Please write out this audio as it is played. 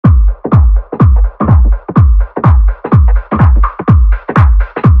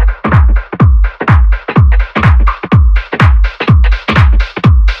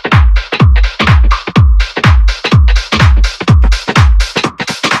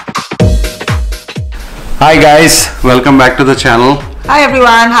Hi guys, welcome back to the channel. Hi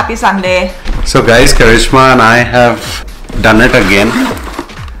everyone, happy Sunday. So guys, Karishma and I have done it again.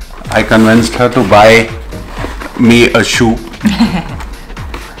 I convinced her to buy me a shoe.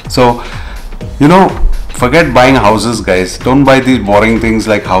 So, forget buying houses guys. Don't buy these boring things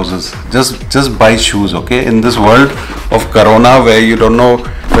like houses. Just buy shoes, okay? In this world of Corona where you don't know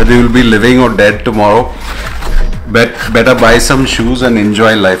whether you'll be living or dead tomorrow, better buy some shoes and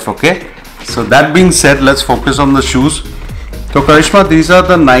enjoy life, okay? So that being said, let's focus on the shoes. So Karishma, these are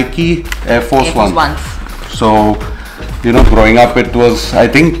the Nike Air Force Ones. So, growing up it was, I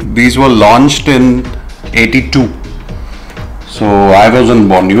think these were launched in 82. So I wasn't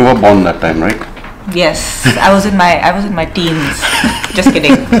born. You were born that time, right? Yes, I was in my teens. Just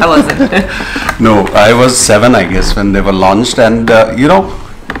kidding, I wasn't. No, I was 7 I guess when they were launched, and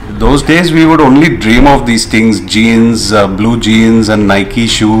those days we would only dream of these things, jeans, blue jeans and Nike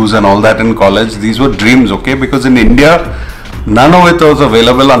shoes and all that in college. These were dreams, okay? Because in India, none of it was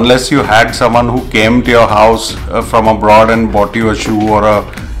available unless you had someone who came to your house from abroad and bought you a shoe or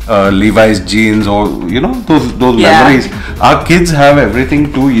a Levi's jeans, or those memories. Our kids have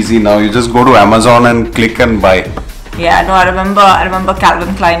everything too easy now. You just go to Amazon and click and buy. Yeah, no, I remember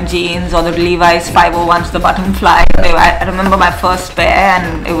Calvin Klein jeans or the Levi's 501s, the button fly. I remember my first pair,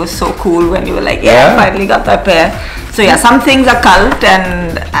 and it was so cool when you were like, I finally got that pair. So yeah, some things are cult,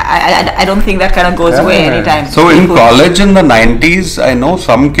 and I don't think that kind of goes away anytime. So in college in the 90s, I know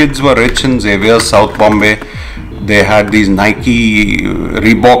some kids were rich in Xavier's, South Bombay. They had these Nike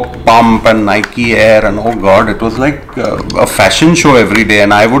Reebok Pump and Nike Air, and oh god, it was like a fashion show every day.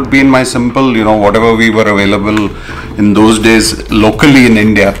 And I would be in my simple, whatever we were available in those days locally in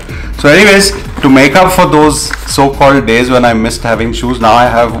India. So anyways, to make up for those so-called days when I missed having shoes, now I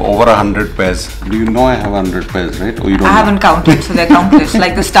have over 100 pairs. Do you know I have 100 pairs, right? Or you don't? I haven't counted, so they're countless,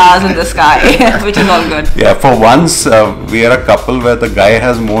 like the stars in the sky, which is all good. Yeah, for once we are a couple where the guy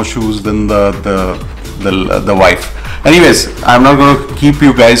has more shoes than the wife. Anyways, I'm not going to keep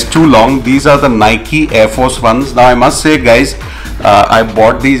you guys too long. These are the Nike Air Force Ones. Now I must say guys, I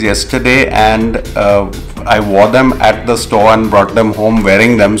bought these yesterday, and I wore them at the store and brought them home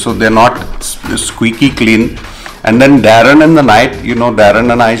wearing them, so they're not squeaky clean. And then Darren in the night,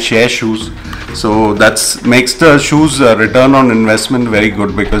 Darren and I share shoes, so that makes the shoes return on investment very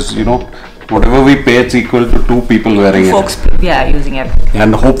good, because whatever we pay, it's equal to two people wearing it. Folks, using it.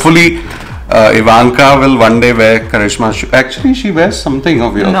 And hopefully Ivanka will one day wear Karishma's shoe. Actually, she wears something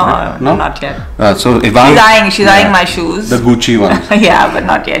of yours. No, right? not yet. So Ivanka, she's eyeing my shoes. The Gucci ones. Yeah, but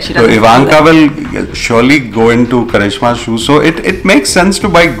not yet. She doesn't. So Ivanka will surely go into Karishma's shoes. So it makes sense to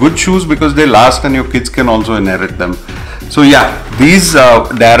buy good shoes because they last, and your kids can also inherit them. So yeah, these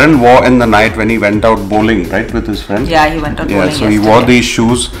Darren wore in the night when he went out bowling, right, with his friends. Yeah, he went out bowling. Yeah, so yesterday. he wore these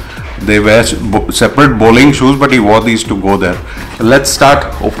shoes. They wear separate bowling shoes, but he wore these to go there. Let's start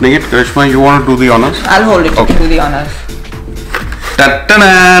opening it. Karishma, you want to do the honors? I'll hold it to do the honors.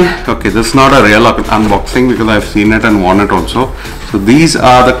 Ta-ta-da! Okay, this is not a real unboxing because I've seen it and worn it also. So these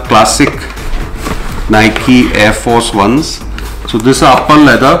are the classic Nike Air Force Ones. So this is upper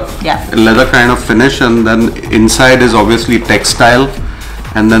leather, leather kind of finish, and then inside is obviously textile.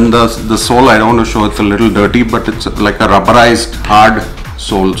 And then the sole, I don't want to show, it's a little dirty, but it's like a rubberized hard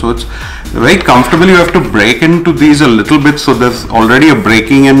sole, so it's very comfortable. You have to break into these a little bit, so there's already a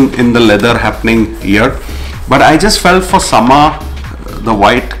breaking in the leather happening here. But I just felt for summer, the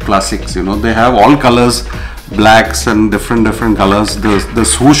white classics, they have all colors, blacks and different colors. The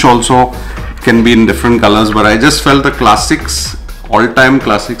swoosh also can be in different colors, but I just felt the classics, all-time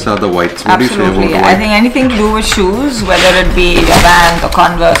classics, are the whites. What Absolutely. do you say about I think anything to do with shoes, whether it be Vans or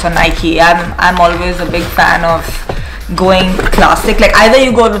Converse or Nike, I'm always a big fan of going classic. Like either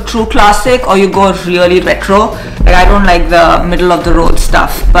you go to true classic or you go really retro. Like I don't like the middle of the road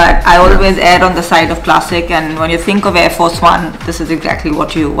stuff, but I always err on the side of classic. And when you think of Air Force One, this is exactly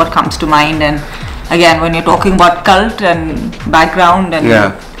what comes to mind. And again, when you're talking about cult and background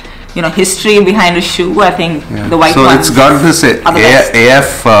and history behind a shoe, I think the white ones. So it's got this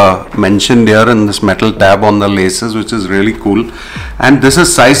AF mentioned here in this metal tab on the laces, which is really cool. And this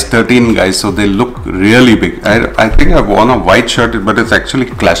is size 13 guys, so they look really big. I think I've worn a white shirt, but it's actually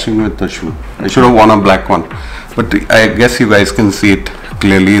clashing with the shoe. I should have worn a black one, but I guess you guys can see it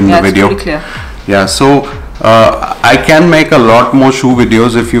clearly in the video. It's pretty clear. Yeah, so I can make a lot more shoe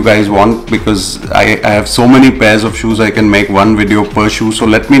videos if you guys want, because I have so many pairs of shoes. I can make one video per shoe, so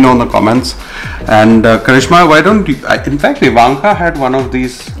let me know in the comments. And Karishma, why don't you, in fact Ivanka had one of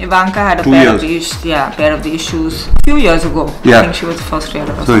these. Ivanka had a pair of these shoes a few years ago. I think she was the first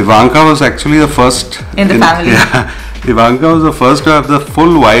to. So Ivanka was actually the first in the family. Ivanka was the first to have the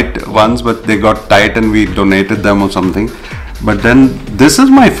full white ones, but they got tight and we donated them or something. But then this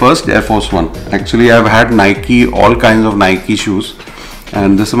is my first Air Force One. Actually, I've had Nike, all kinds of Nike shoes,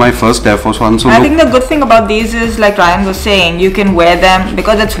 and this is my first Air Force One. So I think the good thing about these is, like Ryan was saying, you can wear them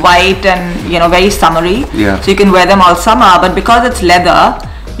because it's white and, you know, very summery. Yeah. So you can wear them all summer, but because it's leather,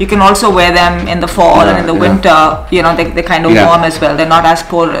 you can also wear them in the fall and in the winter. You know, they're kind of warm as well. They're not as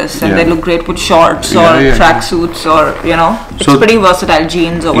porous, and they look great with shorts or tracksuits or, you know, it's pretty versatile,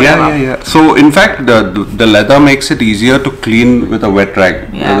 jeans or whatever. So in fact, the leather makes it easier to clean with a wet rag.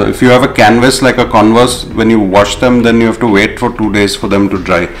 If you have a canvas like a Converse, when you wash them, then you have to wait for 2 days for them to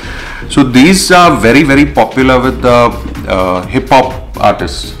dry. So these are very, very popular with the hip hop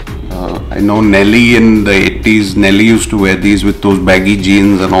artists. I know Nelly in the 80s, Nelly used to wear these with those baggy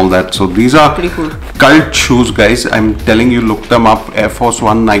jeans and all that. So these are pretty cool. Cult shoes, guys. I'm telling you, look them up. Air Force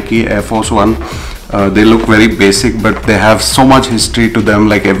One, Nike Air Force One. They look very basic, but they have so much history to them.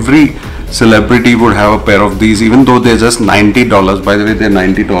 Like every celebrity would have a pair of these, even though they're just $90. By the way, they're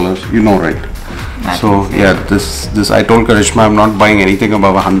 $90. You know, right? So yeah, this I told Karishma I'm not buying anything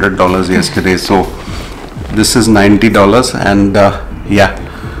above $100 yesterday. So this is $90, and yeah.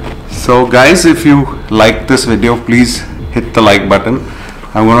 So guys, if you like this video, please hit the like button.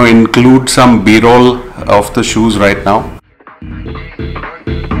 I'm going to include some B-roll of the shoes right now.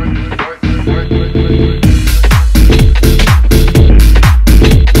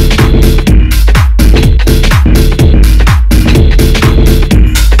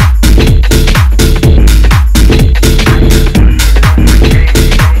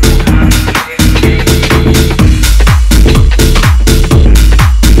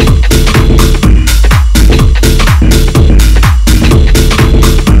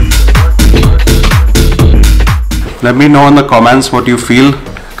 Let me know in the comments what you feel.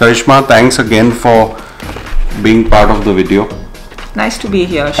 Karishma, thanks again for being part of the video. Nice to be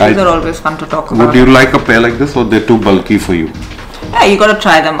here. Shoes are always fun to talk about. Would you like a pair like this, or they're too bulky for you? Yeah, you gotta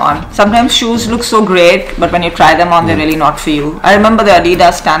try them on. Sometimes shoes look so great, but when you try them on, they're really not for you. I remember the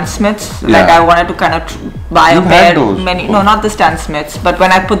Adidas Stan Smiths. Like I wanted to kind of buy a pair. No, not the Stan Smiths, but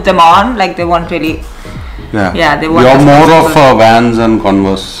when I put them on, like they weren't really. Yeah, they weren't. You're more of Vans and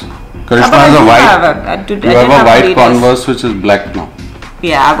Converse. Karishma has a white. You have a white Converse which is black now.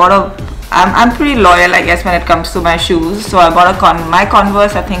 Yeah, I got I'm pretty loyal, I guess, when it comes to my shoes. So I bought my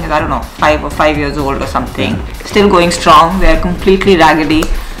Converse. I think I don't know, 5 years old or something. Still going strong. They're completely raggedy,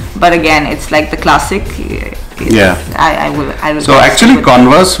 but again, it's like the classic. I will. So actually,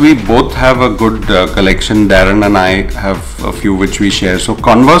 Converse, we both have a good collection. Darren and I have a few which we share. So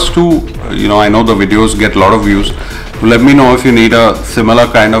Converse too. You know, I know the videos get a lot of views. So let me know if you need a similar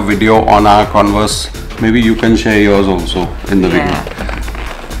kind of video on our Converse. Maybe you can share yours also in the video.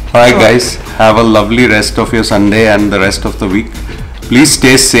 Alright guys, have a lovely rest of your Sunday and the rest of the week. Please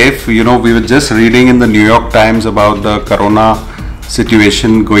stay safe. You know, we were just reading in the New York Times about the corona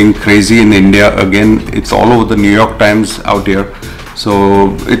situation going crazy in India again. It's all over the New York Times out here.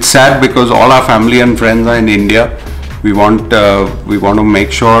 So it's sad because all our family and friends are in India. We want to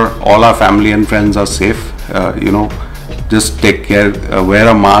make sure all our family and friends are safe. You know, just take care, wear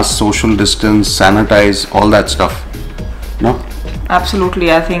a mask, social distance, sanitize, all that stuff. No?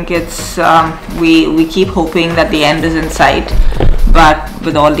 Absolutely. I think it's we keep hoping that the end is in sight, but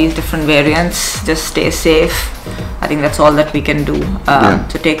with all these different variants, just stay safe. I think that's all that we can do.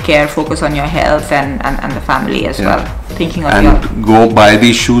 To take care, focus on your health and the family as well. Thinking of and go buy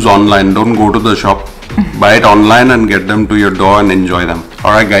these shoes online. Don't go to the shop. Buy it online and get them to your door and enjoy them.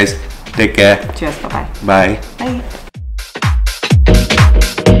 Alright guys, take care. Cheers. Bye-bye. Bye. Bye.